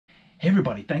Hey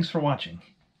everybody, thanks for watching.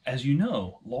 As you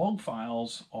know, log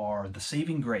files are the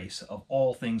saving grace of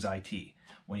all things IT.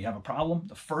 When you have a problem,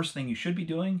 the first thing you should be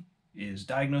doing is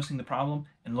diagnosing the problem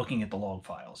and looking at the log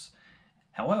files.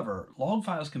 However, log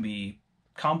files can be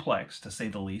complex, to say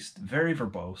the least, very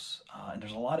verbose, and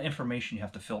there's a lot of information you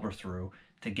have to filter through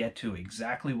to get to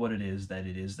exactly what it is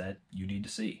that you need to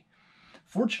see.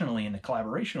 Fortunately, in the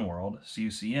collaboration world,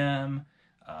 CUCM,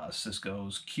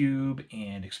 Cisco's Cube,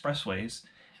 and Expressways,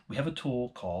 we have a tool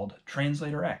called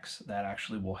TranslatorX that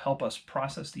actually will help us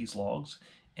process these logs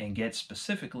and get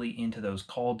specifically into those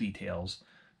call details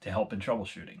to help in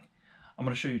troubleshooting. I'm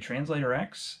going to show you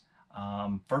TranslatorX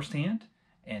firsthand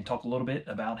and talk a little bit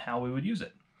about how we would use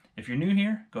it. If you're new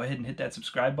here, go ahead and hit that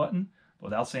subscribe button. But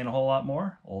without saying a whole lot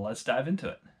more, let's dive into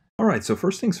it. All right, so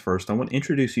first things first, I want to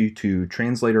introduce you to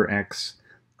TranslatorX,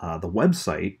 the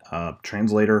website,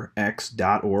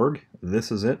 translatorx.org.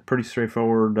 This is it. Pretty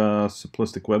straightforward,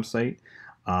 simplistic website,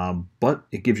 but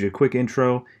it gives you a quick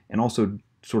intro and also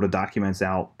sort of documents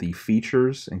out the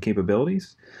features and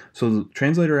capabilities. So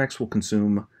TranslatorX will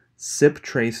consume SIP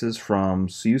traces from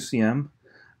CUCM,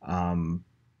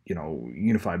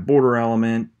 unified border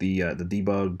element, the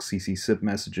debug CC SIP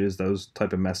messages, those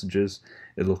type of messages.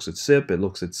 It looks at SIP, it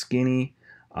looks at Skinny,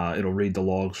 it'll read the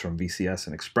logs from VCS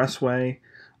and Expressway.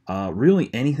 Really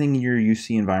anything in your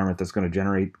UC environment that's going to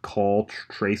generate call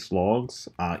trace logs,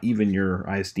 even your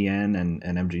ISDN and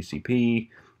MGCP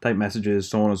type messages,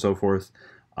 so on and so forth.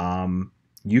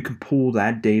 You can pull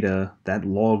that data, that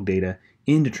log data,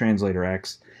 into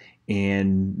TranslatorX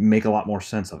and make a lot more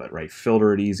sense of it, right?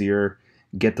 Filter it easier,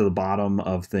 get to the bottom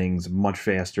of things much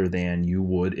faster than you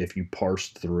would if you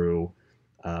parsed through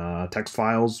text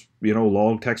files,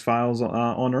 log text files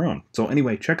on their own. So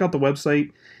anyway, check out the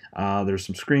website. There's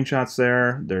some screenshots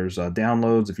there. There's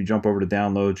downloads. If you jump over to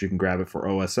downloads, you can grab it for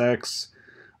OS X,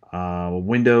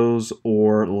 Windows,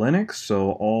 or Linux.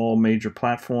 So all major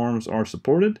platforms are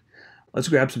supported. Let's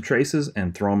grab some traces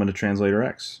and throw them into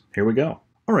TranslatorX. Here we go.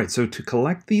 All right, so to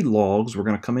collect the logs, we're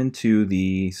going to come into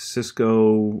the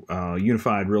Cisco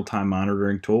Unified Real-Time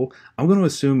Monitoring tool. I'm going to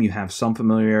assume you have some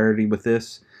familiarity with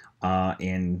this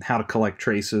and how to collect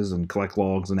traces and collect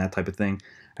logs and that type of thing.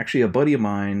 Actually, a buddy of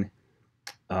mine,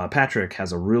 Patric,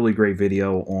 has a really great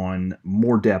video on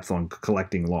more depth on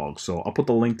collecting logs. So I'll put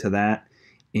the link to that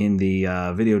in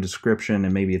the video description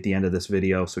and maybe at the end of this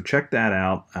video. So check that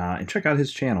out and check out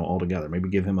his channel altogether. Maybe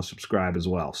give him a subscribe as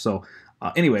well. So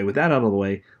anyway, with that out of the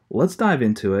way, let's dive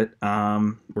into it.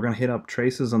 We're going to hit up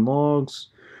traces and logs.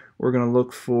 We're going to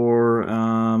look for,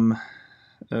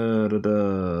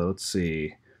 let's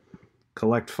see,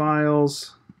 collect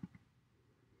files.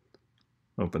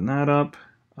 Open that up.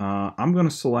 I'm going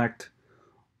to select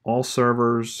all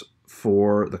servers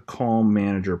for the call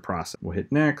manager process. We'll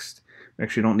hit next. We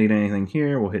actually don't need anything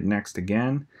here. We'll hit next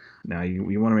again. Now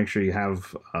you want to make sure you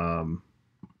have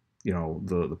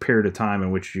the period of time in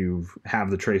which you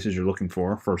have the traces you're looking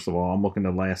for. First of all, I'm looking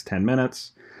at the last 10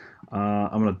 minutes.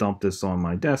 I'm going to dump this on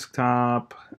my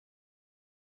desktop.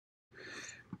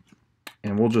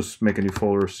 And we'll just make a new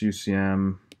folder,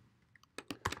 CUCM,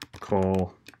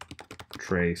 call,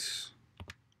 trace,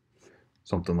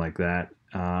 something like that.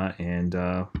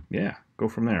 Yeah, go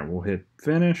from there. We'll hit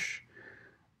finish.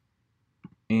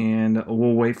 And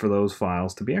we'll wait for those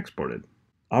files to be exported.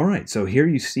 All right, so here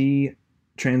you see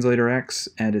TranslatorX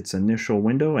at its initial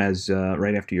window as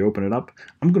right after you open it up.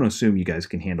 I'm going to assume you guys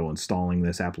can handle installing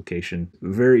this application.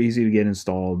 Very easy to get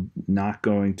installed, not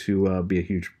going to be a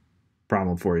huge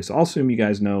problem for you. So I'll assume you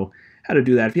guys know how to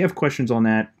do that. If you have questions on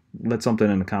that, let something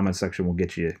in the comment section. We'll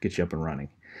get you up and running.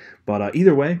 But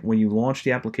either way, when you launch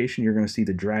the application, you're going to see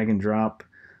the drag and drop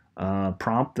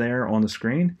prompt there on the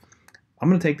screen. I'm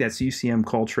going to take that CUCM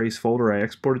call trace folder I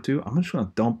exported to. I'm just going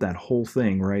to dump that whole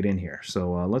thing right in here.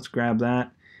 So let's grab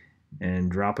that and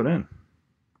drop it in.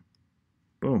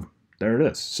 Boom. There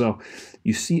it is. So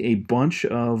you see a bunch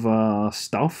of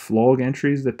stuff, log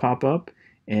entries that pop up.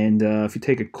 And if you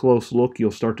take a close look,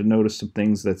 you'll start to notice some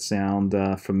things that sound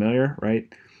familiar,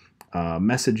 right?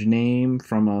 Message name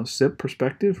from a SIP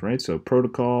perspective, right? So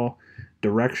protocol,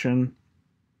 direction.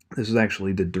 This is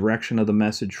actually the direction of the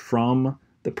message from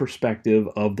the perspective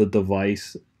of the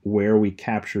device where we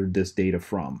captured this data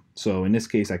from. So in this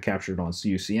case, I captured it on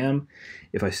CUCM.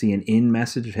 If I see an in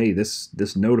message, hey,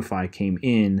 this notify came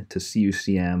in to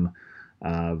CUCM,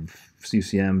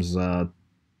 CUCM's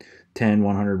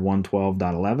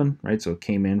 10.100.112.11, right? So it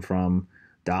came in from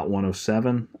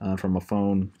 .107 from a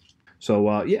phone.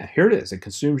 So yeah, here it is. It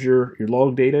consumes your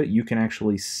log data. You can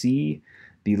actually see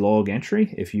the log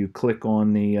entry if you click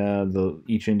on the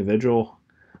each individual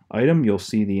item, you'll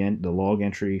see the log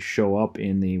entry show up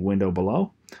in the window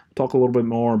below. We'll talk a little bit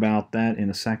more about that in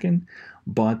a second,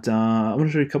 but I'm going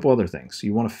to show you a couple other things.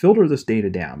 You want to filter this data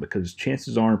down because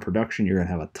chances are in production you're going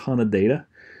to have a ton of data.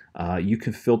 You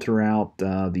can filter out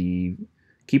the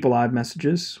keep alive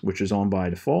messages, which is on by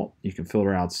default. You can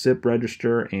filter out SIP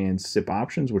register and SIP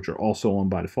options, which are also on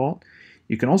by default.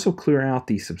 You can also clear out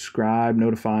the subscribe,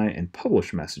 notify, and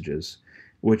publish messages,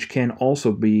 which can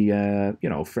also be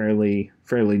fairly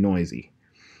noisy.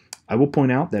 I will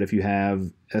point out that if you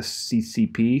have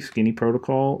SCCP, Skinny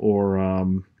Protocol, or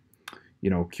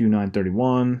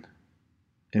Q931,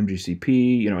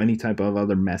 MGCP, any type of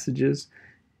other messages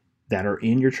that are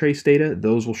in your trace data,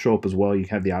 those will show up as well. You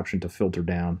have the option to filter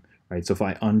down, right? So if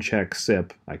I uncheck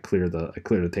SIP, I clear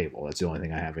the table. That's the only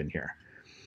thing I have in here.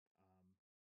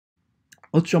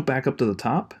 Let's jump back up to the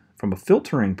top. From a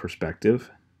filtering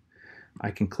perspective,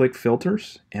 I can click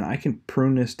filters and I can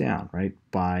prune this down, right?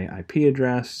 By IP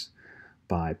address,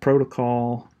 by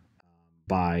protocol,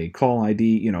 by call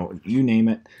ID, you name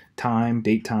it, time,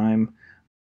 date time,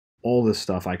 all this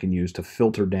stuff I can use to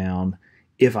filter down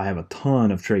if I have a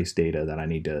ton of trace data that I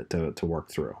need to work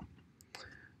through.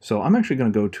 So I'm actually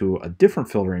going to go to a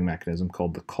different filtering mechanism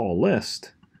called the call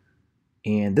list,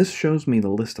 and this shows me the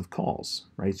list of calls,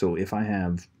 right? So if I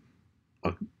have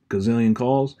a gazillion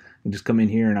calls, I can just come in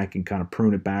here and I can kind of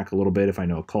prune it back a little bit. If I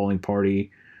know a calling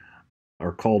party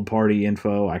or called party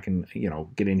info, I can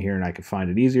get in here and I can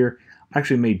find it easier. I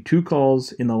actually made 2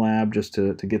 calls in the lab just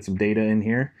to get some data in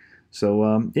here.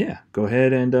 So yeah, go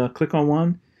ahead and click on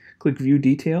one. Click View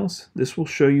Details. This will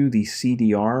show you the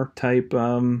CDR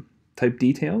type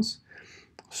details.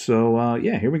 So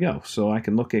yeah, here we go. So I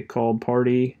can look at called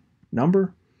party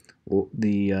number.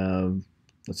 Let's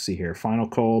see here, final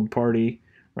called party,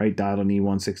 right? Dialed an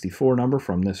E164 number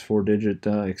from this 4-digit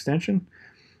extension.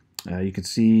 You can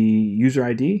see user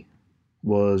ID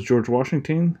was George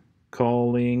Washington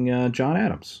calling John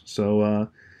Adams. So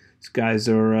these guys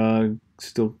are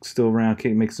still around,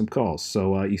 making some calls.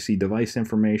 So you see device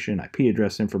information, IP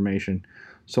address information,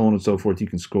 so on and so forth. You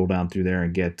can scroll down through there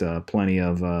and get plenty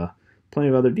of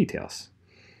other details.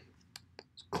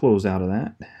 Let's close out of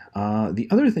that. The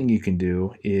other thing you can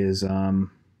do is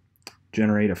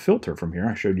generate a filter from here.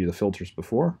 I showed you the filters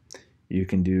before. You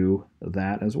can do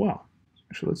that as well.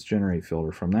 Actually, let's generate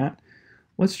filter from that.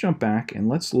 Let's jump back and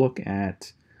let's look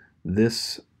at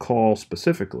this call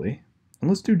specifically, and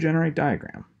let's do generate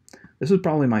diagram. This is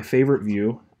probably my favorite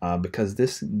view because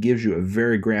this gives you a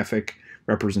very graphic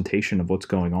representation of what's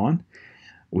going on.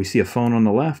 We see a phone on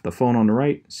the left, a phone on the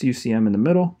right, CUCM in the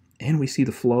middle, and we see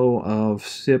the flow of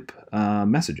SIP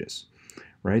messages,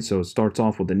 right? So it starts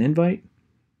off with an invite,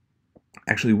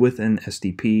 actually with an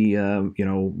SDP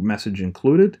message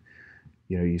included.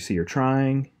 You see you're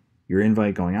trying, your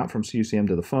invite going out from CUCM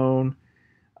to the phone,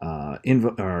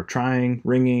 trying,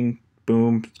 ringing,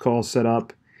 boom, call set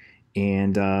up,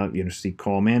 and see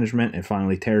call management, and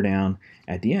finally tear down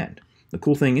at the end. The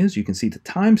cool thing is you can see the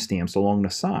timestamps along the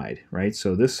side, right?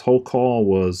 So this whole call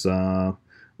was a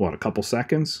couple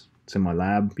seconds. It's in my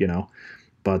lab,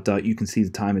 but you can see the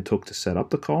time it took to set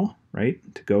up the call, right?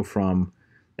 To go from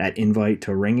that invite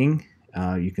to ringing.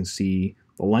 You can see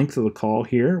the length of the call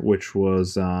here, which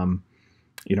was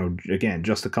again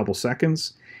just a couple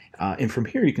seconds. And from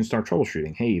here you can start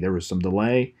troubleshooting. Hey, there was some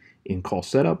delay in call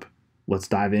setup. Let's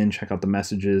dive in, check out the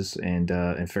messages, and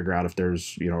figure out if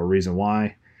there's a reason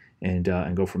why, and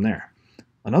go from there.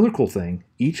 Another cool thing,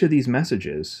 each of these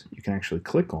messages you can actually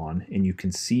click on, and you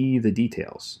can see the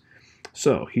details.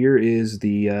 So here is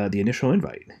the initial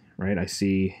invite, right? I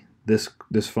see this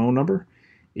phone number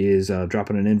is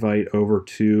dropping an invite over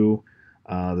to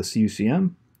the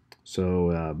CUCM.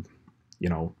 So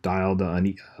dialed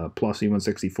a plus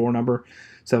E164 number,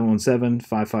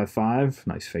 717-555,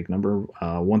 nice fake number,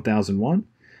 1001,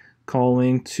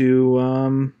 calling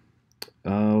to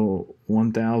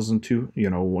 1002, the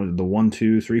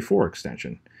 1234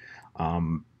 extension.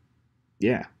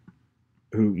 Yeah,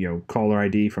 caller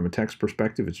ID from a text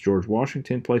perspective, it's George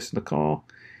Washington placing the call.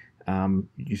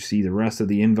 You see the rest of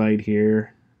the invite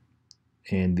here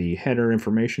and the header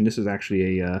information. This is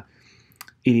actually a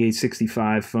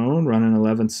 8865 phone running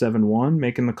 1171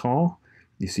 making the call.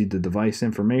 You see the device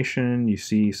information. You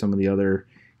see some of the other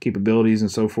capabilities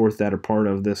and so forth that are part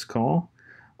of this call.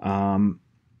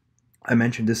 I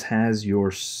mentioned this has your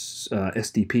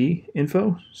SDP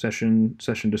info, session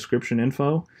description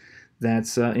info,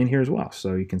 that's in here as well.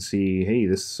 So you can see, hey,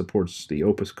 this supports the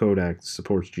Opus codec,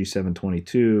 supports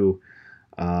G722,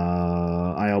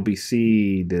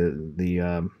 ILBC,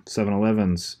 the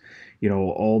 711s,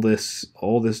 all this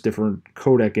different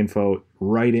codec info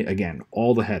right in, again,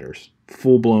 all the headers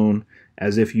full blown,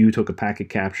 as if you took a packet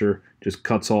capture, just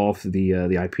cuts off the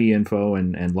IP info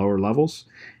and lower levels.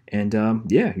 And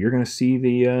yeah, you're going to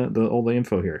see all the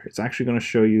info here. It's actually going to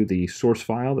show you the source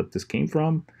file that this came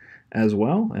from as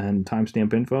well, and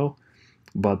timestamp info.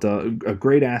 But a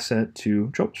great asset to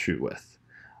troubleshoot with.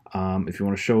 If you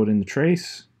want to show it in the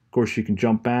trace, of course, you can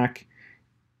jump back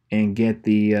and get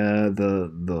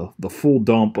the full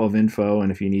dump of info.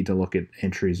 And if you need to look at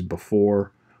entries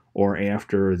before or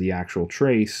after the actual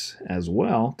trace as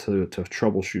well to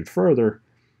troubleshoot further,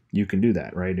 you can do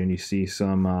that, right? And you see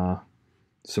some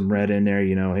red in there,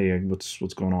 you know, hey,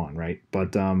 what's going on, right?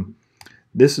 But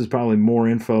this is probably more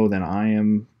info than I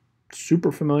am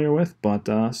super familiar with,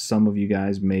 but some of you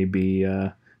guys may be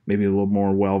maybe a little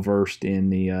more well versed in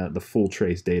the full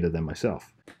trace data than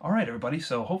myself. All right, everybody.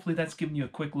 So hopefully that's given you a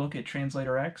quick look at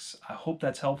TranslatorX. I hope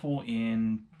that's helpful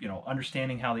in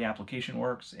understanding how the application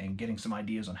works and getting some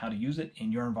ideas on how to use it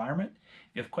in your environment.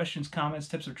 If you have questions, comments,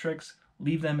 tips, or tricks,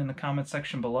 leave them in the comments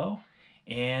section below.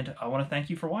 And I want to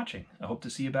thank you for watching. I hope to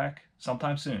see you back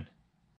sometime soon.